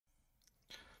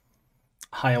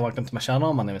Hi and welcome to my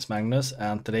channel. My name is Magnus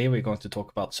and today we're going to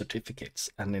talk about certificates,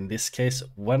 and in this case,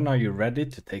 when are you ready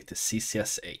to take the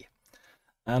CCSA?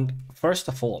 And first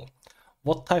of all,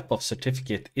 what type of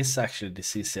certificate is actually the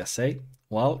CCSA?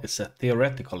 Well, it's a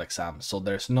theoretical exam, so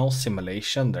there's no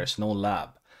simulation, there's no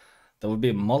lab. There will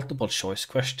be multiple choice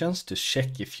questions to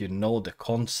check if you know the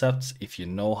concepts, if you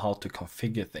know how to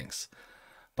configure things.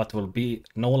 But there will be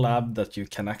no lab that you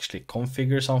can actually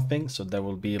configure something, so there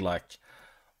will be like,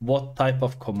 what type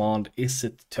of command is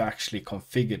it to actually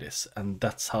configure this? And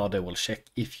that's how they will check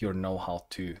if you know how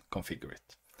to configure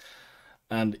it.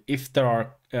 And if there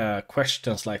are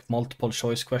questions like multiple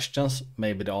choice questions,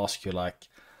 maybe they ask you like,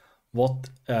 what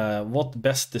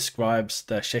best describes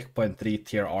the checkpoint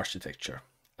 3-tier architecture?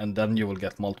 And then you will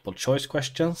get multiple choice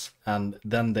questions, and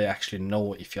then they actually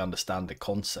know if you understand the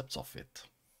concepts of it.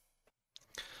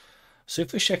 So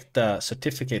if we check the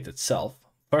certificate itself,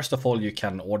 first of all, you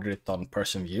can order it on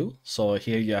person view. So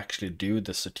here you actually do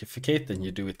the certificate and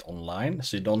you do it online.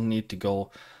 So you don't need to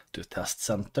go to a test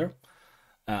center.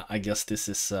 I guess this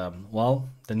is, well,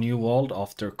 the new world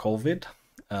after COVID.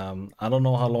 I don't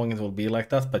know how long it will be like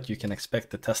that, but you can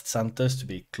expect the test centers to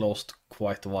be closed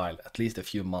quite a while, at least a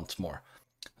few months more.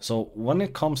 So when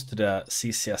it comes to the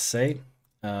CCSA,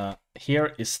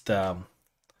 here is the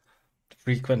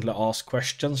frequently asked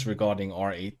questions regarding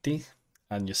R80.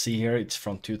 And you see here it's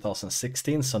from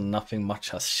 2016, so nothing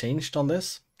much has changed on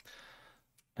this.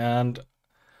 And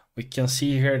we can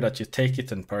see here that you take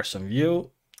it in person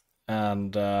view,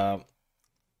 and the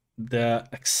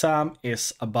exam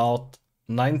is about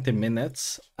 90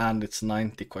 minutes and it's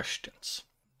 90 questions.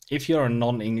 If you're a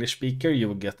non-English speaker, you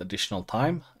will get additional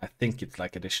time. I think it's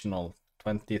like additional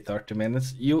 20-30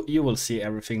 minutes. You will see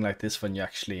everything like this when you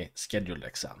actually schedule the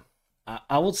exam.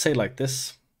 I would say like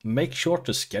this: make sure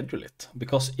to schedule it,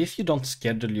 because if you don't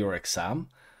schedule your exam,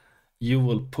 you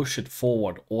will push it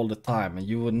forward all the time and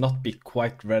you will not be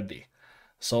quite ready.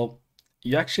 So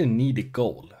you actually need a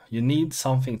goal. You need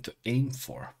something to aim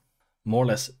for. More or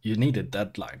less, you need a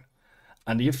deadline.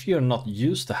 And if you're not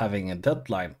used to having a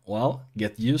deadline, well,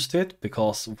 get used to it,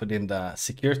 because within the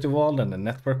security world and the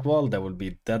network world, there will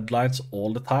be deadlines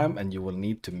all the time and you will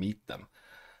need to meet them.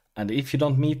 And if you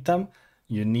don't meet them,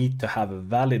 you need to have a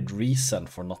valid reason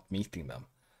for not meeting them.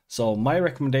 So my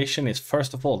recommendation is,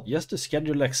 first of all, just to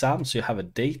schedule exams so you have a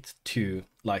date to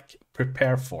like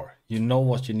prepare for. You know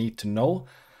what you need to know,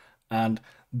 and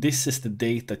this is the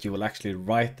date that you will actually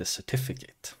write the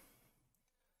certificate.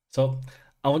 So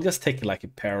I will just take like a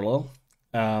parallel.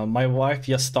 My wife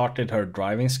just started her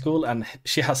driving school, and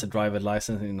she has a driver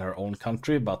license in her own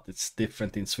country, but it's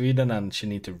different in Sweden and she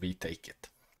needs to retake it.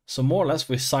 So more or less,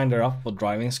 we signed her up for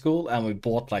driving school and we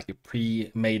bought like a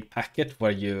pre-made packet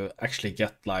where you actually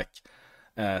get like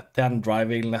 10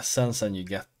 driving lessons, and you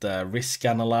get the risk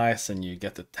analyze, and you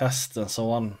get the test and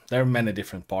so on. There are many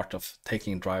different parts of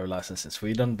taking a driver license in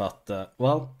Sweden, but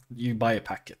well, you buy a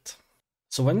packet.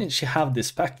 So when she have this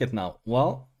packet now,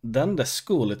 well, then the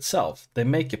school itself, they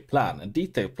make a plan, a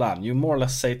detailed plan. You more or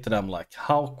less say to them like,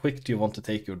 how quick do you want to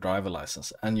take your driver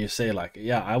license? And you say like,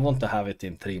 yeah, I want to have it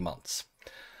in 3 months.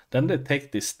 Then they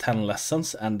take these 10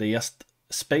 lessons and they just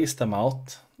space them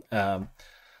out.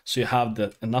 So you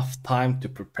have enough time to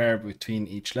prepare between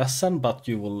each lesson, but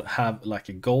you will have like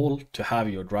a goal to have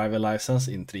your driver license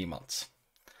in 3 months.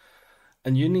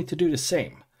 And you need to do the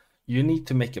same. You need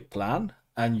to make a plan,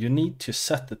 and you need to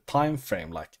set the time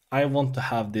frame. Like, I want to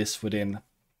have this within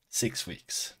 6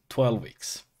 weeks, 12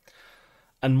 weeks.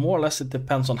 And more or less, it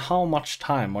depends on how much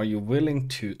time are you willing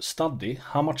to study,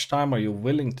 how much time are you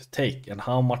willing to take, and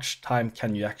how much time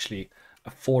can you actually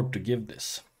afford to give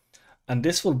this. And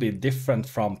this will be different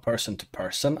from person to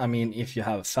person. I mean, if you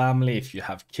have a family, if you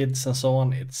have kids and so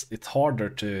on, it's harder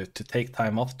to take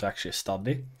time off to actually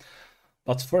study.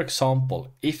 But for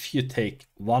example, if you take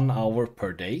 1 hour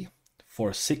per day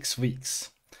for 6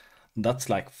 weeks, that's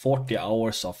like 40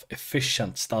 hours of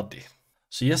efficient study.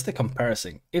 So just a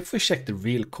comparison, if we check the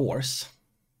real course,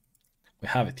 we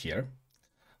have it here.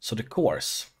 So the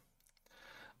course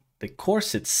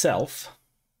itself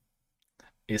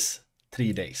is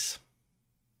 3 days.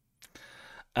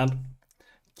 And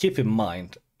keep in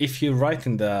mind, if you're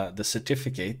writing the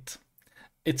certificate,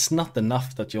 it's not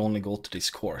enough that you only go to this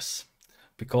course.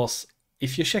 Because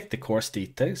if you check the course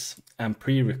details and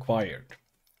pre-required,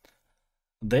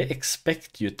 they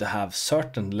expect you to have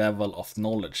certain level of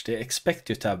knowledge. They expect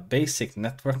you to have basic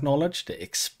network knowledge. They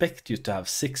expect you to have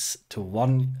 6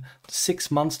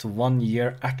 months to 1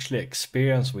 year actually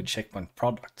experience with Checkpoint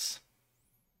products.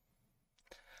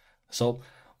 So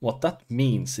what that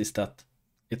means is that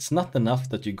it's not enough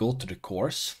that you go to the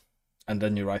course and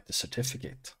then you write the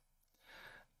certificate.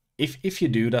 If you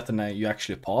do that and you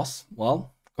actually pass,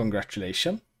 well,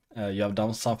 congratulations. You have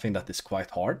done something that is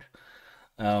quite hard.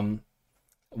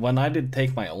 When I did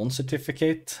take my own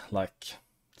certificate, like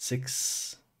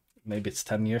 6, maybe it's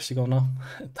 10 years ago now,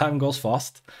 time goes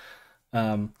fast.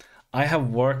 I have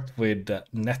worked with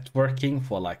networking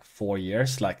for like 4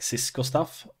 years, like Cisco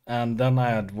stuff. And then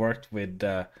I had worked with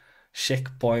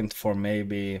Checkpoint for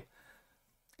maybe,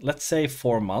 let's say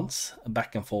 4 months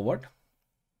back and forward.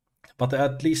 But I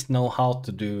at least know how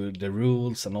to do the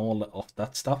rules and all of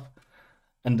that stuff.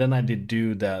 And then I did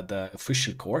do the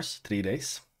official course, 3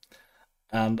 days.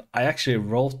 And I actually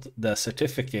wrote the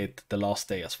certificate the last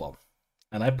day as well.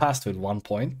 And I passed with 1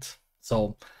 point.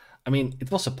 So, I mean, it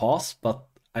was a pass, but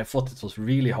I thought it was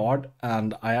really hard.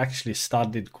 And I actually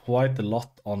studied quite a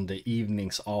lot on the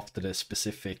evenings after the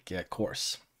specific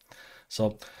course.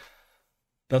 So,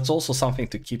 that's also something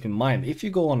to keep in mind. If you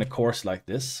go on a course like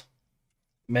this,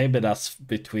 maybe that's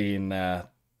between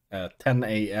 10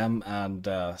 a.m.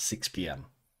 and 6 p.m.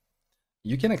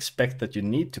 You can expect that you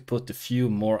need to put a few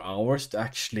more hours to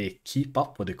actually keep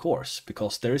up with the course,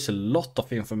 because there is a lot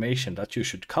of information that you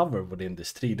should cover within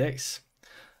these 3 days.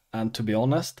 And to be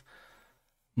honest,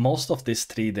 most of these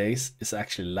 3 days is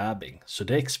actually labbing. So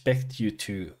they expect you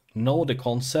to know the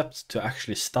concepts, to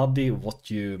actually study what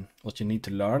you need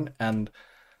to learn, and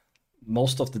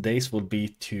most of the days will be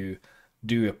to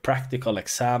do a practical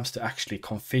exams to actually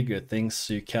configure things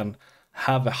so you can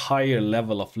have a higher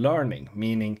level of learning,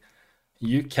 meaning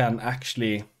you can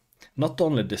actually not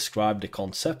only describe the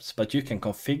concepts, but you can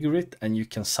configure it and you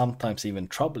can sometimes even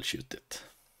troubleshoot it.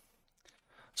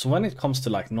 So when it comes to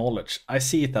like knowledge, I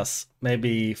see it as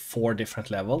maybe 4 different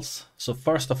levels. So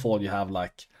first of all, you have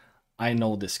like, I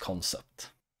know this concept.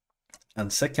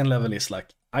 And second level is like,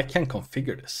 I can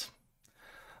configure this.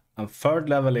 And third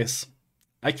level is,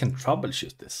 I can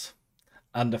troubleshoot this.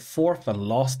 And the fourth and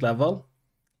last level,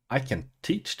 I can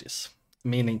teach this,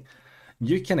 meaning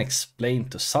you can explain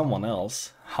to someone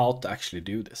else how to actually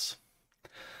do this.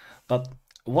 But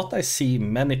what I see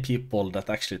many people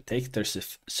that actually take their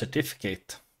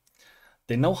certificate,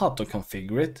 they know how to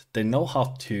configure it, they know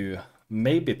how to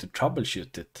maybe to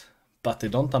troubleshoot it, but they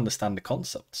don't understand the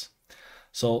concepts.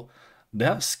 So they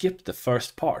have skipped the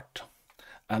first part.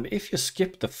 And if you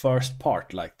skip the first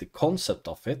part, like the concept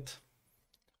of it,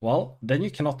 well, then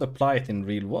you cannot apply it in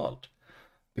real world.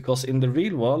 Because in the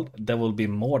real world, there will be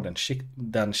more than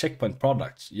Checkpoint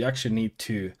products. You actually need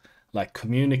to like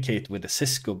communicate with the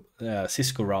Cisco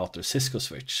router, Cisco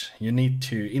switch. You need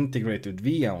to integrate with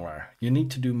VMware. You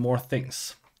need to do more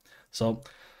things. So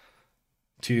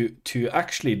to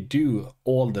actually do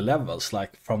all the levels,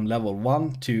 like from level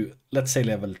 1 to, let's say,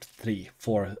 level 3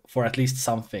 for at least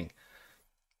something,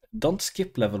 don't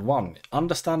skip level 1.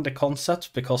 Understand the concepts,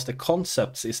 because the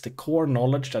concepts is the core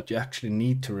knowledge that you actually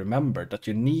need to remember, that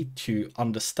you need to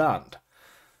understand.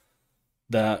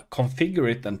 The configure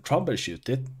it and troubleshoot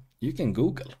it, you can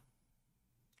Google.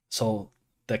 So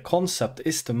the concept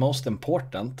is the most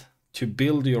important to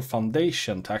build your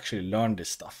foundation to actually learn this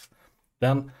stuff.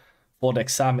 Then for the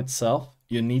exam itself,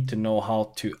 you need to know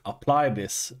how to apply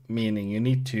this, meaning you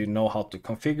need to know how to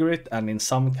configure it, and in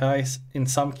some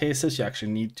cases you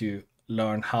actually need to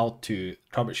learn how to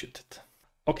troubleshoot it.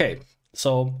 Okay,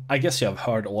 so I guess you have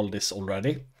heard all this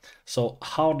already. So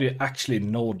how do you actually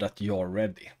know that you're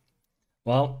ready?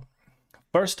 Well,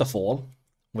 first of all,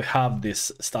 we have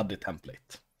this study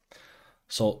template.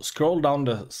 So scroll down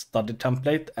the study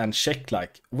template and check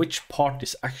like which part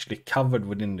is actually covered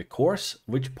within the course,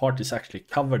 which part is actually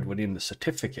covered within the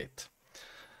certificate.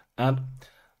 And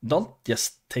don't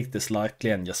just take this lightly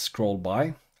and just scroll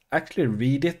by. Actually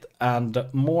read it and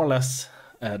more or less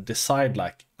decide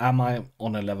like, am I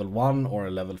on a level 1 or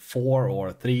a level 4 or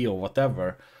a 3 or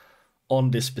whatever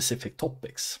on these specific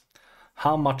topics?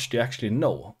 How much do you actually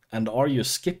know? And are you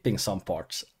skipping some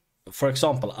parts? For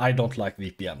example, I don't like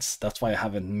VPNs. That's why I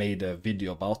haven't made a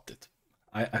video about it.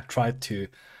 I tried to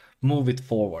move it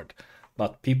forward,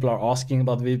 but people are asking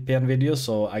about VPN videos,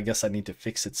 so I guess I need to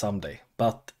fix it someday.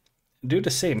 But do the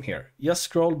same here. Just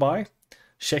scroll by,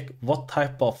 check what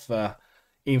type of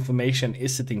information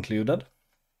is it included.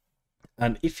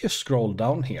 And if you scroll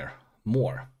down here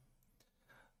more,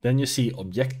 then you see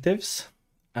objectives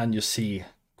and you see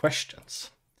questions.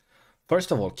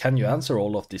 First of all, can you answer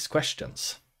all of these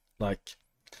questions? Like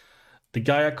the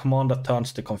Gaia command that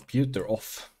turns the computer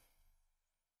off.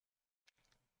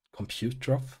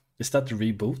 Computer off? Is that a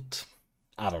reboot?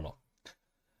 I don't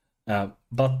know.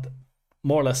 But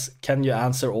more or less, can you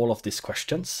answer all of these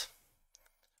questions?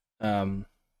 If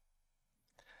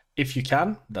you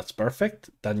can, that's perfect.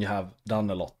 Then you have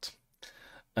done a lot.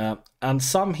 And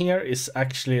some here is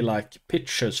actually like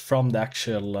pictures from the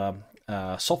actual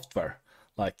software.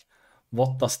 Like,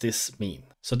 what does this mean?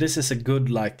 So this is a good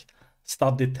like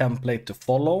study template to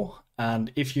follow.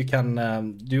 And if you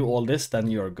can do all this, then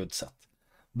you're a good set.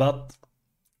 But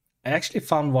I actually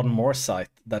found one more site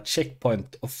that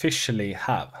Checkpoint officially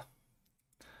have.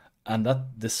 And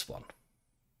this one.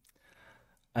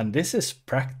 And this is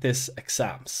practice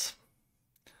exams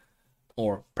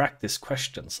or practice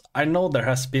questions. I know there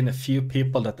has been a few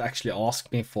people that actually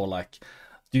ask me for like,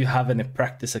 do you have any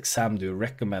practice exam do you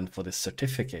recommend for this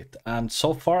certificate? And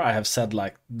so far I have said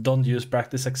like, don't use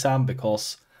practice exam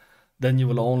because then you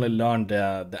will only learn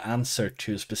the answer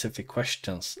to specific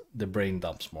questions, the brain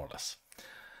dumps more or less.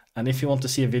 And if you want to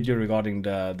see a video regarding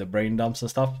the brain dumps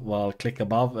and stuff, well, click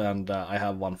above and I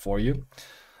have one for you.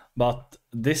 But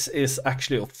this is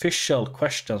actually official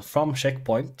questions from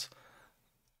Checkpoint.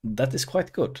 That is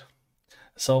quite good.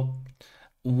 So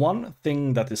one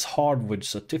thing that is hard with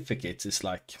certificates is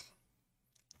like,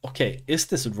 okay, is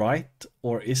this right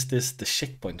or is this the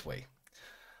Checkpoint way?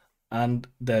 And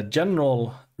the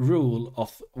general rule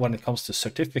of when it comes to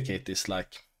certificate is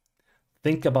like,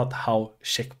 think about how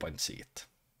Checkpoint see it.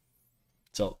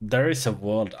 So there is a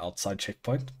world outside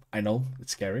Checkpoint. I know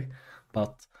it's scary,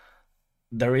 but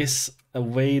there is a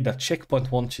way that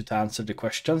Checkpoint wants you to answer the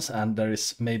questions, and there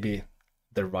is maybe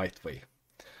the right way.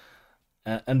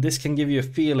 And this can give you a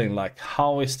feeling like,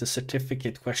 how is the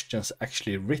certificate questions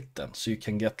actually written? So you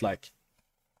can get like,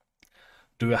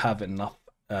 do I have enough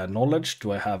knowledge?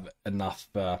 Do I have enough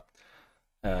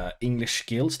English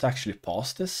skills to actually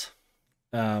pass this?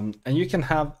 And you can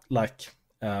have like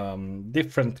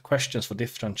different questions for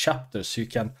different chapters. So you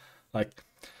can like,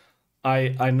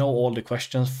 I know all the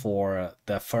questions for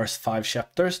the first 5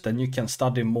 chapters, then you can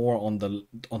study more on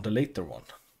the later one.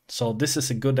 So this is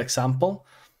a good example,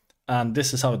 and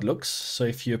this is how it looks. So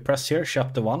if you press here,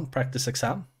 chapter 1, practice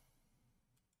exam,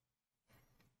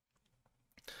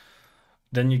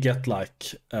 then you get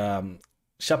like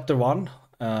chapter 1,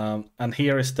 and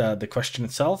here is the question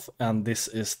itself, and this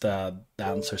is the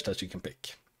answers that you can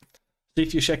pick. So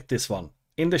if you check this one,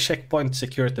 in the Checkpoint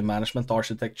security management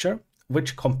architecture,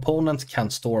 which components can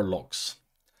store logs?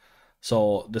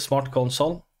 So the smart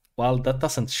console, well, that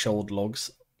doesn't show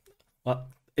logs. Well,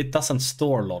 it doesn't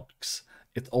store logs.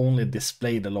 It only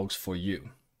displays the logs for you.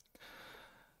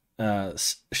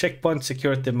 Checkpoint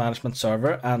security management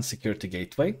server and security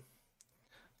gateway.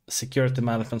 Security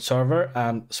management server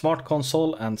and smart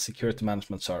console and security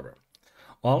management server.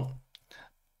 Well,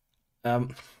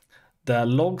 the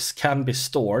logs can be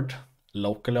stored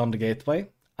locally on the gateway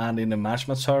and in the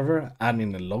management server and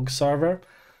in the log server.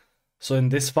 So in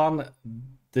this one,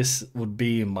 this would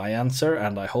be my answer,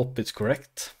 and I hope it's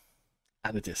correct.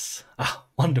 And it is.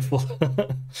 Wonderful.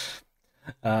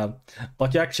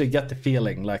 But you actually get the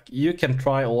feeling like you can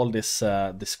try all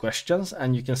these questions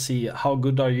and you can see how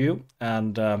good are you,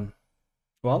 and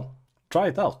well, try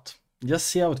it out. Just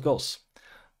see how it goes.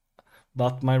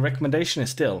 But my recommendation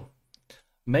is still,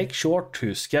 make sure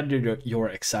to schedule your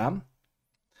exam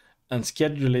and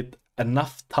schedule it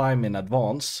enough time in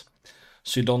advance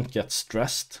so you don't get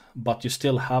stressed, but you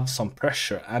still have some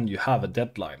pressure and you have a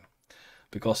deadline.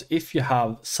 Because if you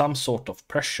have some sort of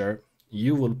pressure,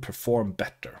 you will perform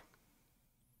better.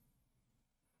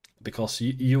 Because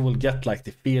you will get like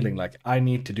the feeling like, I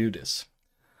need to do this.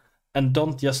 And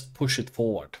don't just push it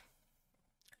forward.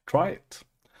 Try it.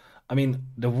 I mean,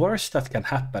 the worst that can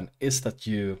happen is that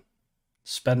you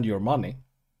spend your money.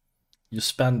 You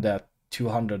spend that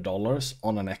 $200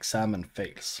 on an exam and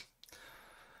fails.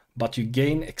 But you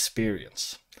gain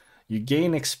experience. You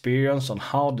gain experience on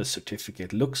how the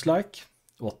certificate looks like,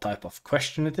 what type of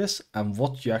question it is, and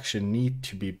what you actually need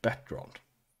to be better on.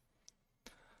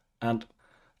 And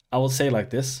I will say like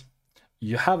this,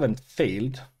 you haven't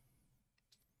failed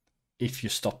if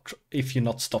you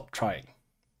not stop trying.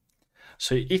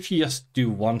 So if you just do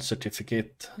one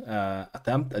certificate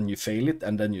attempt and you fail it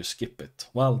and then you skip it,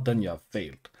 well, then you have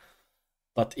failed.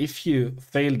 But if you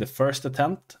fail the first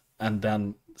attempt and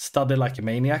then study like a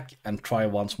maniac and try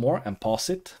once more and pass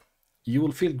it, you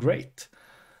will feel great.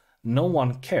 No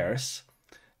one cares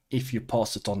if you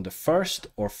pass it on the first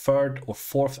or third or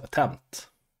fourth attempt.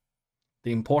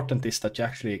 The important is that you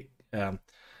actually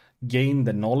gain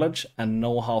the knowledge and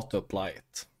know how to apply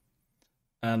it.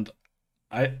 And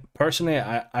I personally,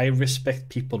 I respect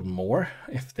people more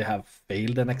if they have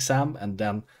failed an exam and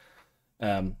then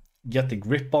get a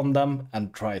grip on them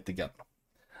and try it again.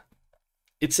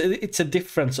 It's a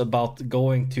difference about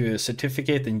going to a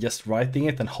certificate and just writing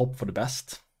it and hope for the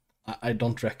best. I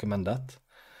don't recommend that.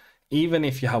 Even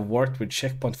if you have worked with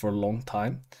Checkpoint for a long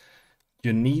time,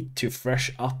 you need to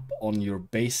fresh up on your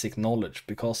basic knowledge,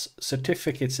 because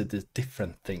certificates is a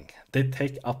different thing. They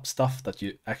take up stuff that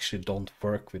you actually don't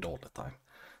work with all the time.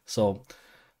 So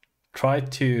try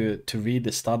to read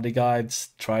the study guides,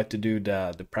 try to do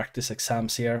the practice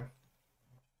exams here,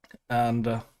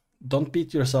 and don't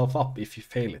beat yourself up if you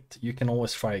fail it. You can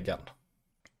always try again.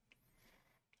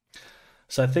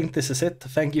 So I think this is it.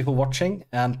 Thank you for watching,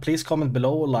 and please comment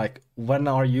below, like, when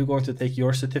are you going to take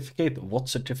your certificate? What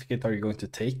certificate are you going to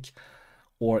take?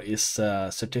 Or is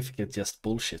certificate just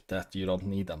bullshit that you don't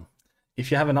need them?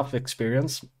 If you have enough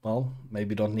experience, well,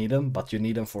 maybe you don't need them, but you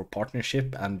need them for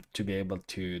partnership and to be able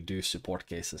to do support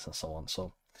cases and so on.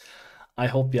 So I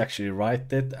hope you actually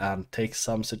write it and take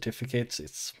some certificates.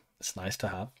 It's nice to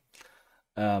have.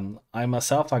 I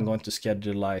myself, I'm going to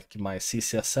schedule like my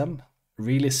CCSM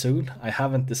really soon. I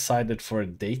haven't decided for a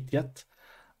date yet.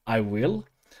 I will,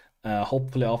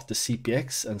 hopefully after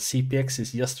CPX, and CPX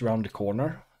is just around the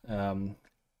corner,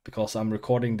 because I'm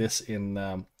recording this in,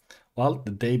 well,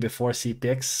 the day before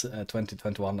CPX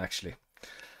 2021 actually.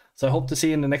 So I hope to see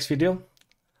you in the next video.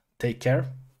 Take care.